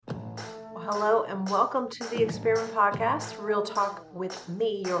Hello and welcome to the Experiment Podcast, Real Talk with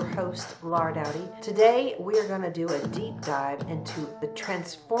me, your host, Laura Dowdy. Today we are going to do a deep dive into the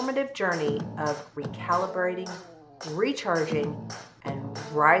transformative journey of recalibrating, recharging, and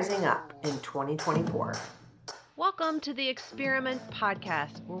rising up in 2024. Welcome to the Experiment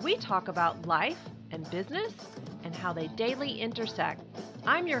Podcast, where we talk about life and business and how they daily intersect.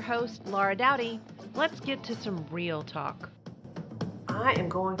 I'm your host, Laura Dowdy. Let's get to some real talk. I am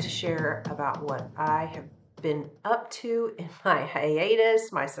going to share about what I have been up to in my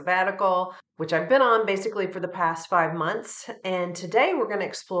hiatus, my sabbatical, which I've been on basically for the past 5 months. And today we're going to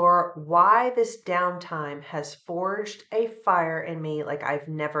explore why this downtime has forged a fire in me like I've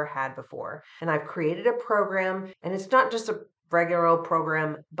never had before. And I've created a program, and it's not just a regular old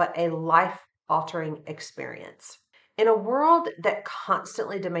program, but a life-altering experience. In a world that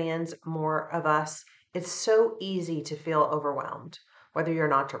constantly demands more of us, it's so easy to feel overwhelmed. Whether you're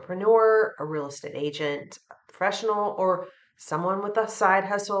an entrepreneur, a real estate agent, a professional, or someone with a side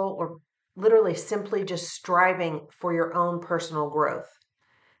hustle, or literally simply just striving for your own personal growth.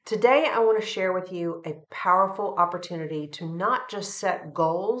 Today, I want to share with you a powerful opportunity to not just set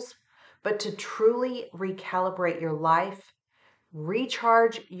goals, but to truly recalibrate your life,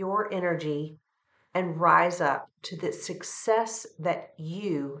 recharge your energy, and rise up to the success that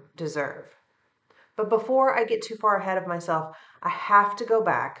you deserve. But before I get too far ahead of myself, I have to go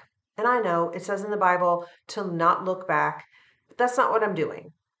back. And I know it says in the Bible to not look back, but that's not what I'm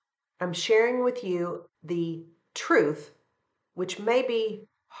doing. I'm sharing with you the truth, which may be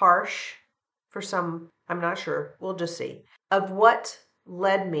harsh for some, I'm not sure, we'll just see, of what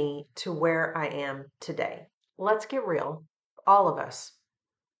led me to where I am today. Let's get real. All of us.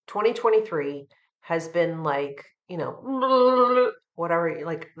 2023 has been like, whatever,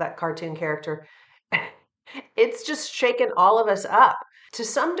 like that cartoon character. It's just shaken all of us up. To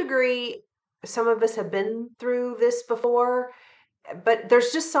some degree, some of us have been through this before, but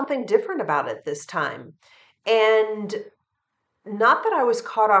there's just something different about it this time. And not that I was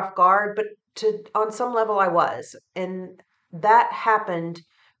caught off guard, but on some level I was. And that happened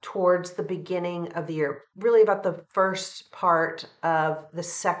towards the beginning of the year, really about the first part of the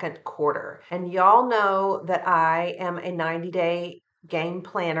second quarter. And y'all know that I am a 90-day game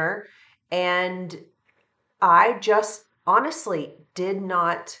planner, and I just honestly did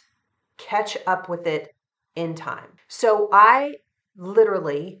not catch up with it in time. So I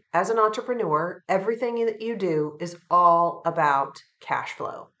literally, as an entrepreneur, everything that you do is all about cash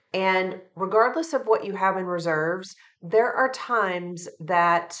flow. And regardless of what you have in reserves, there are times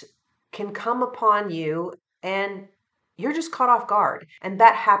that can come upon you and you're just caught off guard. And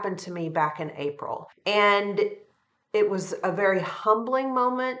that happened to me back in April. And it was a very humbling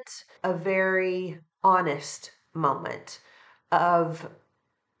moment, a very honest moment of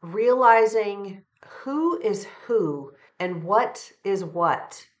realizing who is who and what is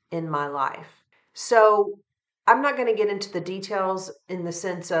what in my life. So I'm not going to get into the details in the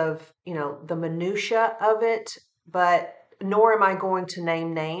sense of, the minutia of it, but nor am I going to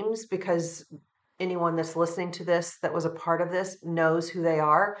name names because anyone that's listening to this that was a part of this knows who they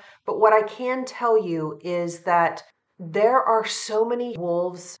are. But what I can tell you is that there are so many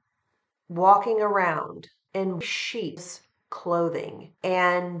wolves walking around in sheep's clothing.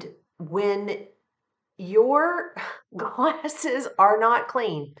 And when your glasses are not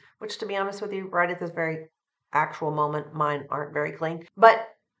clean, which to be honest with you, right at this very actual moment, mine aren't very clean. But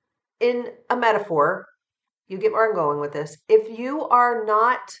in a metaphor, you get where I'm going with this. If you are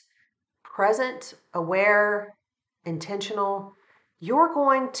not present, aware, intentional, you're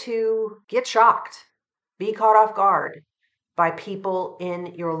going to get shocked, be caught off guard by people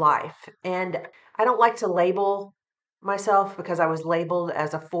in your life. And I don't like to label myself because I was labeled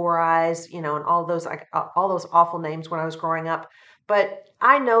as a four eyes, and all those awful names when I was growing up. But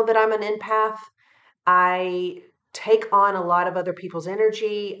I know that I'm an empath. I take on a lot of other people's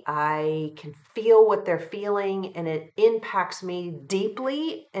energy. I can feel what they're feeling, and it impacts me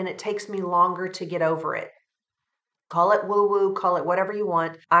deeply, and it takes me longer to get over it. Call it woo-woo, call it whatever you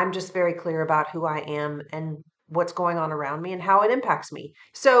want. I'm just very clear about who I am and what's going on around me and how it impacts me.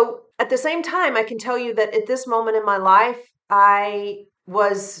 So at the same time, I can tell you that at this moment in my life, I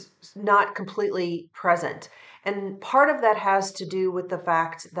was not completely present. And part of that has to do with the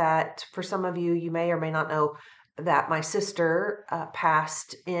fact that for some of you, you may or may not know that my sister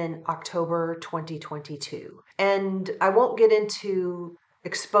passed in October 2022. And I won't get into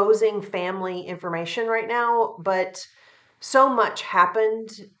exposing family information right now, but so much happened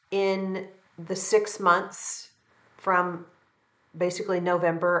in the 6 months from basically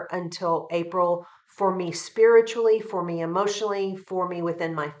November until April for me spiritually, for me emotionally, for me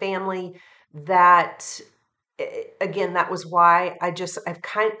within my family, that again, that was why I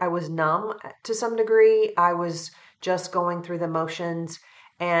was numb to some degree. I was just going through the motions.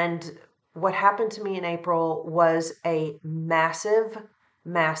 And what happened to me in April was a massive,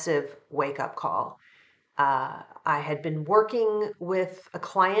 massive wake up call. I had been working with a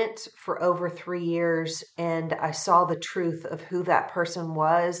client for over 3 years, and I saw the truth of who that person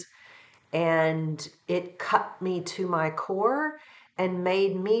was, and it cut me to my core and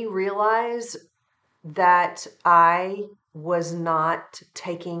made me realize that I was not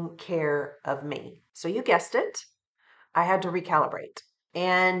taking care of me. So you guessed it, I had to recalibrate.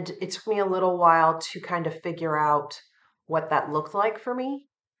 And it took me a little while to kind of figure out what that looked like for me.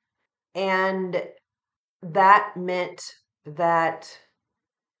 And that meant that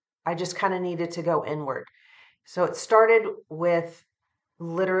I just kind of needed to go inward. So it started with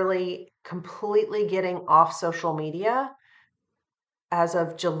literally completely getting off social media as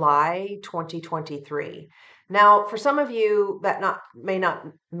of July 2023. Now, for some of you, that not may not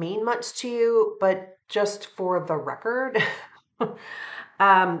mean much to you, but just for the record,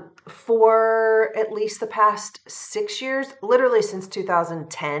 for at least the past 6 years, literally since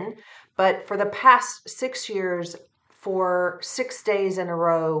 2010, but for the past 6 years, for 6 days in a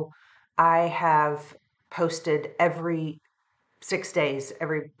row, I have posted every 6 days,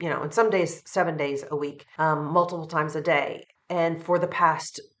 and some days, 7 days a week, multiple times a day. And over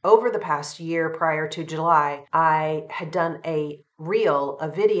the past year prior to July, I had done a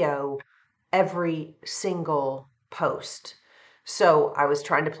video every single post. So I was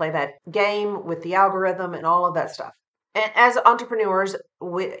trying to play that game with the algorithm and all of that stuff. And as entrepreneurs,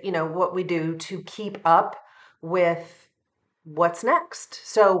 what we do to keep up with what's next.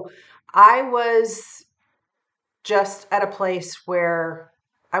 So I was just at a place where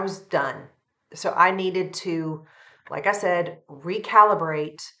I was done. So I needed to, like I said,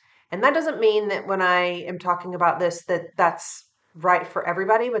 recalibrate. And that doesn't mean that when I am talking about this, that that's right for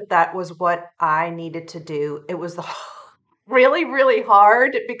everybody, but that was what I needed to do. It was really, really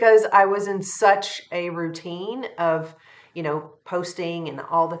hard because I was in such a routine of, posting and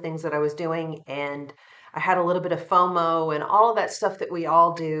all the things that I was doing. And I had a little bit of FOMO and all of that stuff that we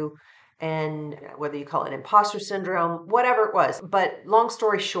all do, and whether you call it imposter syndrome, whatever it was. But long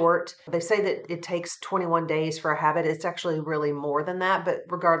story short, they say that it takes 21 days for a habit. It's actually really more than that. But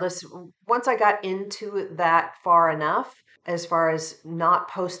regardless, once I got into that far enough, as far as not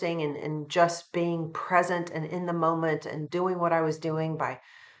posting and just being present and in the moment and doing what I was doing, I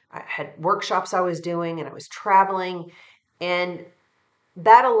had workshops I was doing and I was traveling, and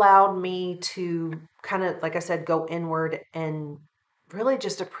that allowed me to kind of, like I said, go inward and really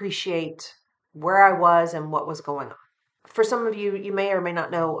just appreciate where I was and what was going on. For some of you, you may or may not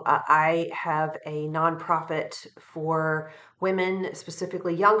know, I have a nonprofit for women,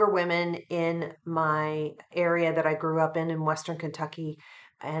 specifically younger women in my area that I grew up in Western Kentucky.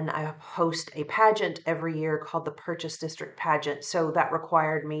 And I host a pageant every year called the Purchase District Pageant. So that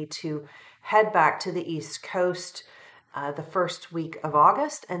required me to head back to the East Coast the first week of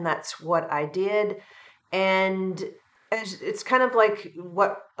August. And that's what I did. And it's kind of like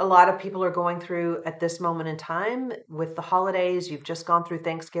what a lot of people are going through at this moment in time with the holidays. You've just gone through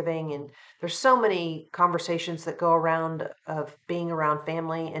Thanksgiving, and there's so many conversations that go around of being around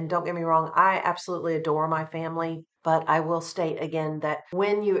family. And don't get me wrong, I absolutely adore my family. But I will state again that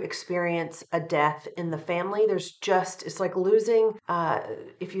when you experience a death in the family, it's like losing,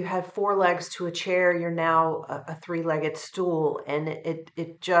 if you had 4 legs to a chair, you're now a 3-legged stool. And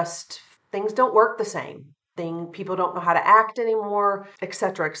it just, things don't work the same. People don't know how to act anymore,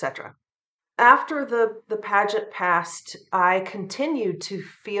 etc., etc. After the pageant passed, I continued to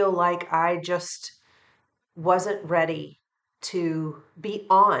feel like I just wasn't ready to be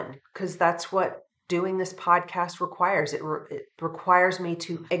on, because that's what doing this podcast requires. It requires me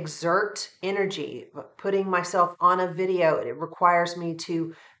to exert energy, putting myself on a video. It requires me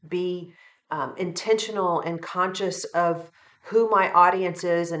to be intentional and conscious of who my audience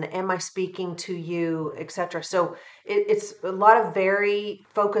is and am I speaking to you, etc. So it's a lot of very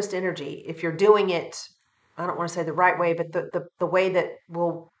focused energy. If you're doing it, I don't want to say the right way, but the way that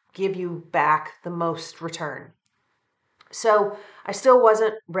will give you back the most return. So I still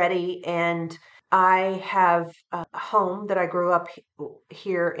wasn't ready, and I have a home that I grew up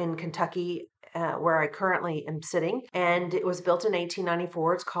here in Kentucky, where I currently am sitting, and it was built in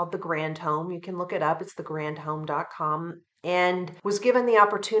 1894. It's called the Grand Home. You can look it up. It's thegrandhome.com. and was given the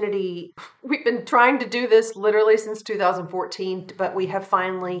opportunity. We've been trying to do this literally since 2014, but we have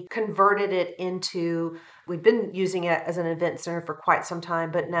finally converted it into, we've been using it as an event center for quite some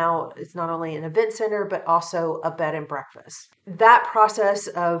time, but now it's not only an event center, but also a bed and breakfast. That process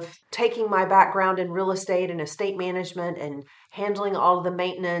of taking my background in real estate and estate management and handling all of the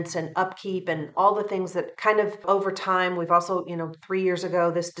maintenance and upkeep and all the things that kind of over time, we've also, 3 years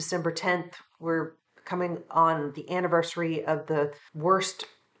ago, this December 10th, we're coming on the anniversary of the worst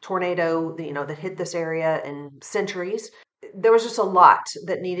tornado, that hit this area in centuries. There was just a lot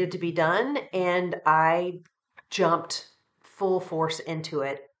that needed to be done, and I jumped full force into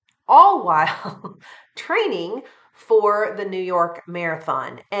it, all while training for the New York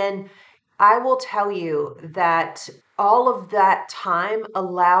Marathon. And I will tell you that all of that time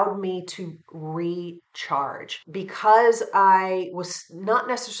allowed me to recharge because I was not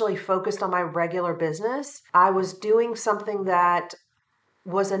necessarily focused on my regular business. I was doing something that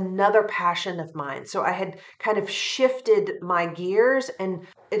was another passion of mine. So I had kind of shifted my gears, and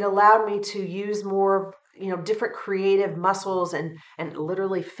it allowed me to use more different creative muscles and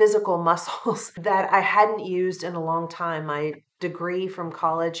literally physical muscles that I hadn't used in a long time. My degree from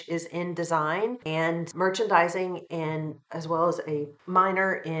college is in design and merchandising, and as well as a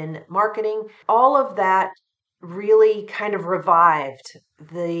minor in marketing. All of that really kind of revived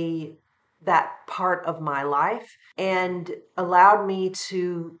that part of my life and allowed me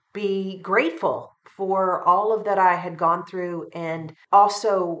to be grateful for all of that I had gone through, and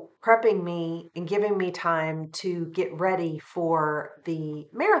also prepping me and giving me time to get ready for the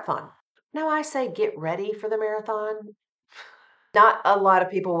marathon. Now, I say get ready for the marathon. Not a lot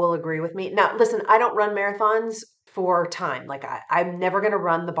of people will agree with me. Now, listen, I don't run marathons for time. Like I'm never going to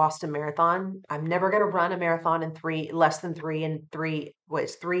run the Boston Marathon. I'm never going to run a marathon in less than 3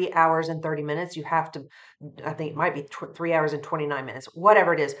 hours and 30 minutes. You have to, I think it might be 3 hours and 29 minutes,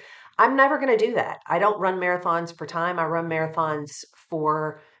 whatever it is. I'm never going to do that. I don't run marathons for time. I run marathons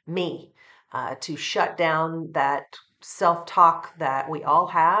for me, to shut down that self-talk that we all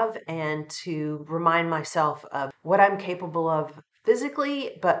have, and to remind myself of what I'm capable of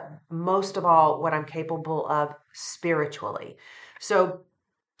physically, but most of all, what I'm capable of spiritually. So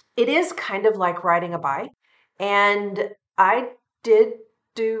it is kind of like riding a bike. And I did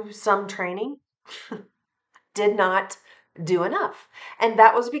do some training, did not do enough. And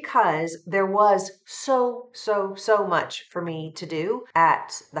that was because there was so much for me to do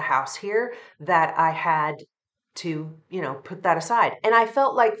at the house here that I had to, put that aside. And I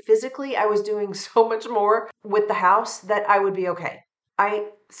felt like physically I was doing so much more with the house that I would be okay. I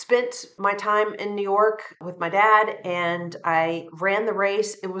spent my time in New York with my dad, and I ran the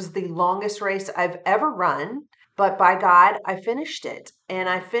race. It was the longest race I've ever run, but by God, I finished it. And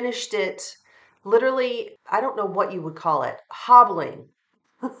I finished it literally, I don't know what you would call it, hobbling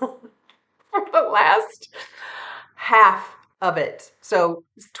for the last half of it. So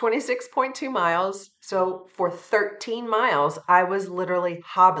it's 26.2 miles. So for 13 miles, I was literally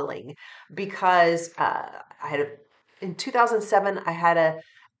hobbling because in 2007, I had a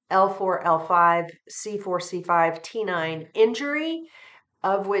L4, L5, C4, C5, T9 injury,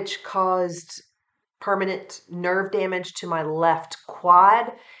 of which caused permanent nerve damage to my left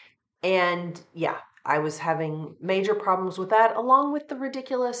quad. And yeah, I was having major problems with that, along with the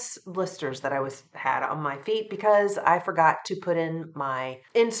ridiculous blisters that I had on my feet because I forgot to put in my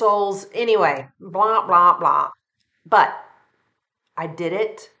insoles. Anyway, blah, blah, blah. But I did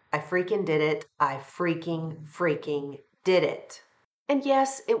it. I freaking did it. I freaking did it. And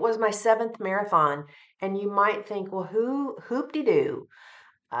yes, it was my 7th marathon. And you might think, well, hoop-de-doo.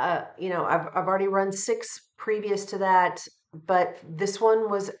 I've already run 6 previous to that, but this one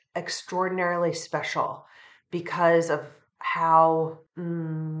was extraordinarily special because of how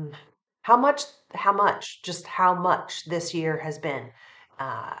much this year has been.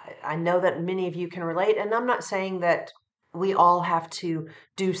 I know that many of you can relate, and I'm not saying that we all have to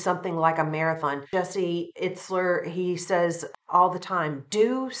do something like a marathon. Jesse Itzler, he says all the time,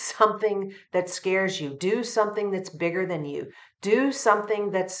 do something that scares you. Do something that's bigger than you. Do something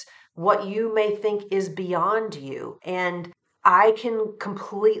that's what you may think is beyond you. And I can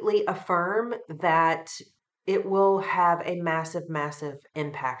completely affirm that it will have a massive, massive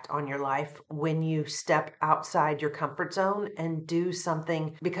impact on your life when you step outside your comfort zone and do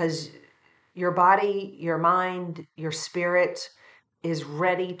something, because your body, your mind, your spirit is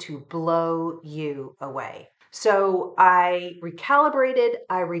ready to blow you away. So I recalibrated,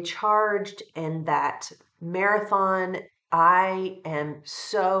 I recharged, and that marathon, I am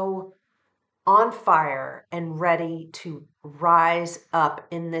so on fire and ready to rise up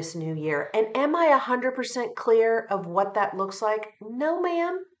in this new year. And am I 100% clear of what that looks like? No,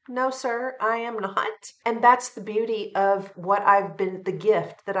 ma'am. No, sir, I am not. And that's the beauty of the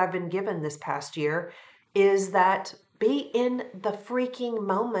gift that I've been given this past year, is that be in the freaking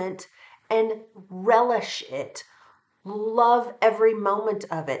moment and relish it. Love every moment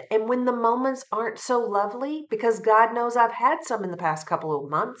of it. And when the moments aren't so lovely, because God knows I've had some in the past couple of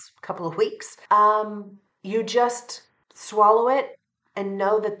months, couple of weeks, you just swallow it and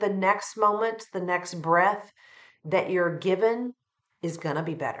know that the next moment, the next breath that you're given is going to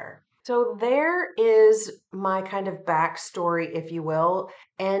be better. So there is my kind of backstory, if you will.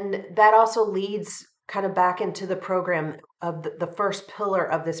 And that also leads kind of back into the program of the first pillar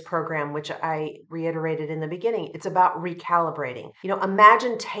of this program, which I reiterated in the beginning. It's about recalibrating.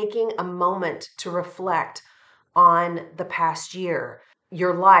 Imagine taking a moment to reflect on the past year,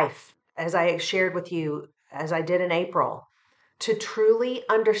 your life, as I shared with you, as I did in April, to truly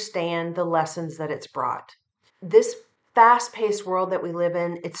understand the lessons that it's brought. This fast-paced world that we live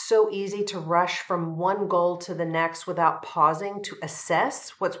in, it's so easy to rush from one goal to the next without pausing to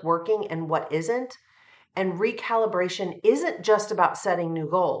assess what's working and what isn't. And recalibration isn't just about setting new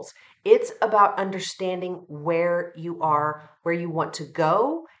goals. It's about understanding where you are, where you want to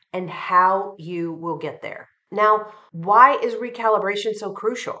go, and how you will get there. Now, why is recalibration so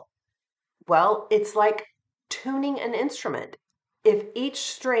crucial? Well, it's like tuning an instrument. If each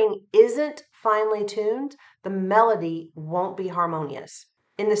string isn't finely tuned, the melody won't be harmonious.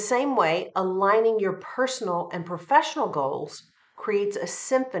 In the same way, aligning your personal and professional goals creates a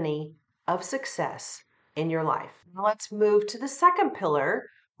symphony of success in your life. Now let's move to the second pillar,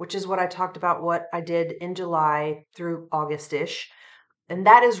 which is what I talked about, what I did in July through August-ish, and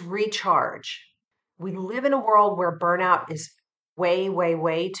that is recharge. We live in a world where burnout is way, way,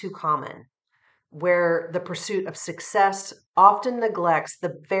 way too common, where the pursuit of success often neglects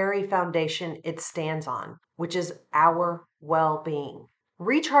the very foundation it stands on, which is our well-being.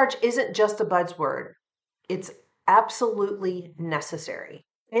 Recharge isn't just a buzzword. It's absolutely necessary.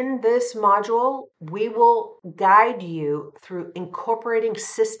 In this module, we will guide you through incorporating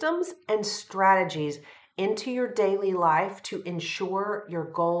systems and strategies into your daily life to ensure your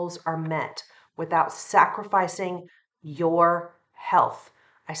goals are met without sacrificing your health.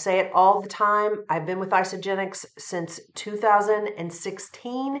 I say it all the time. I've been with Isagenix since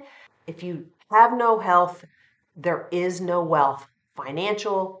 2016. If you have no health, there is no wealth,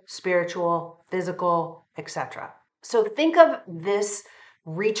 financial, spiritual, physical, etc. So think of this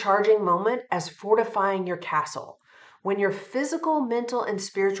recharging moment as fortifying your castle. When your physical, mental, and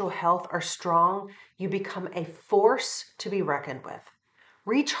spiritual health are strong, you become a force to be reckoned with.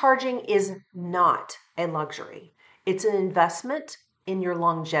 Recharging is not a luxury. It's an investment in your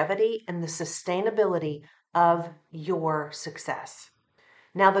longevity and the sustainability of your success.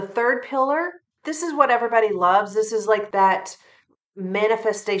 Now, the third pillar, this is what everybody loves. This is like that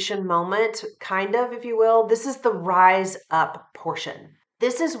manifestation moment, kind of, if you will. This is the rise up portion.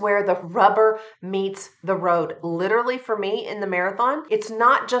 This is where the rubber meets the road. Literally, for me in the marathon, it's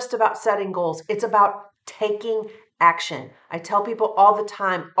not just about setting goals. It's about taking action. I tell people all the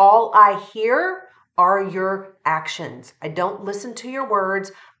time, all I hear are your actions. I don't listen to your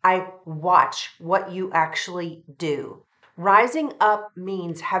words. I watch what you actually do. Rising up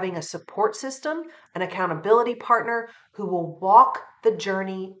means having a support system, an accountability partner who will walk the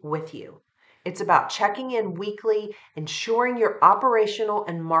journey with you. It's about checking in weekly, ensuring your operational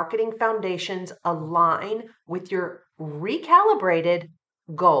and marketing foundations align with your recalibrated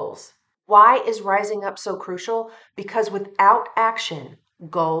goals. Why is rising up so crucial? Because without action,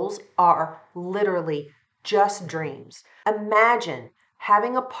 goals are literally just dreams. Imagine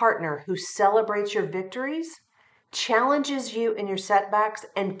having a partner who celebrates your victories, challenges you in your setbacks,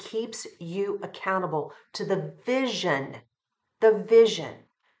 and keeps you accountable to the vision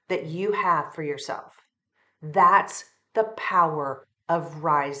that you have for yourself. That's the power of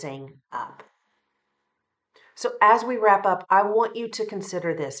rising up. So as we wrap up, I want you to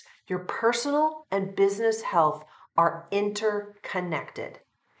consider this. Your personal and business health are interconnected.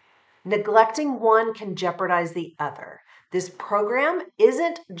 Neglecting one can jeopardize the other. This program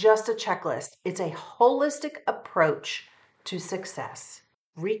isn't just a checklist. It's a holistic approach to success.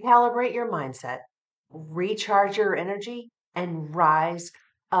 Recalibrate your mindset, recharge your energy, and rise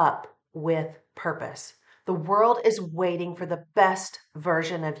up with purpose. The world is waiting for the best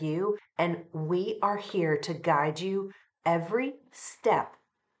version of you, and we are here to guide you every step,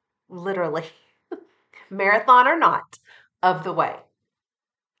 literally, marathon or not, of the way.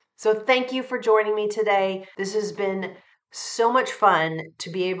 So thank you for joining me today. This has been so much fun to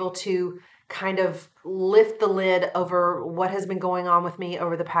be able to kind of lift the lid over what has been going on with me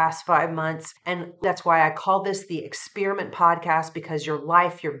over the past 5 months. And that's why I call this the Experiment Podcast, because your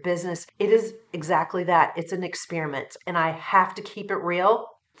life, your business, it is exactly that. It's an experiment. And I have to keep it real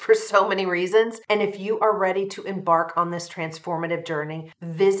for so many reasons. And if you are ready to embark on this transformative journey,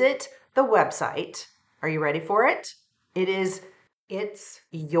 visit the website. Are you ready for it? It's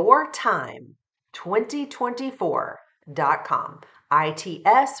yourtime2024.com.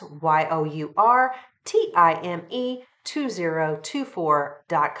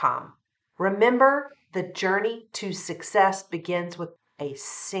 ITSYOURTIME2024.com. Remember, the journey to success begins with a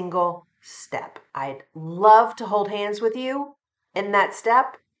single step. I'd love to hold hands with you in that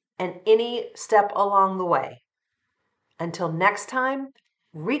step and any step along the way. Until next time,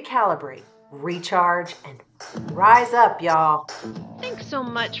 recalibrate, recharge, and rise up, y'all. Thanks so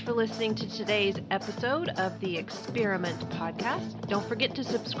much for listening to today's episode of the Experiment Podcast. Don't forget to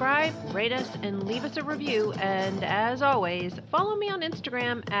subscribe, rate us, and leave us a review. And as always, follow me on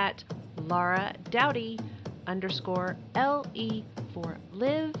Instagram at LauraDowdy_LE for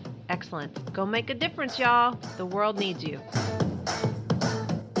Live Excellence. Go make a difference, y'all. The world needs you.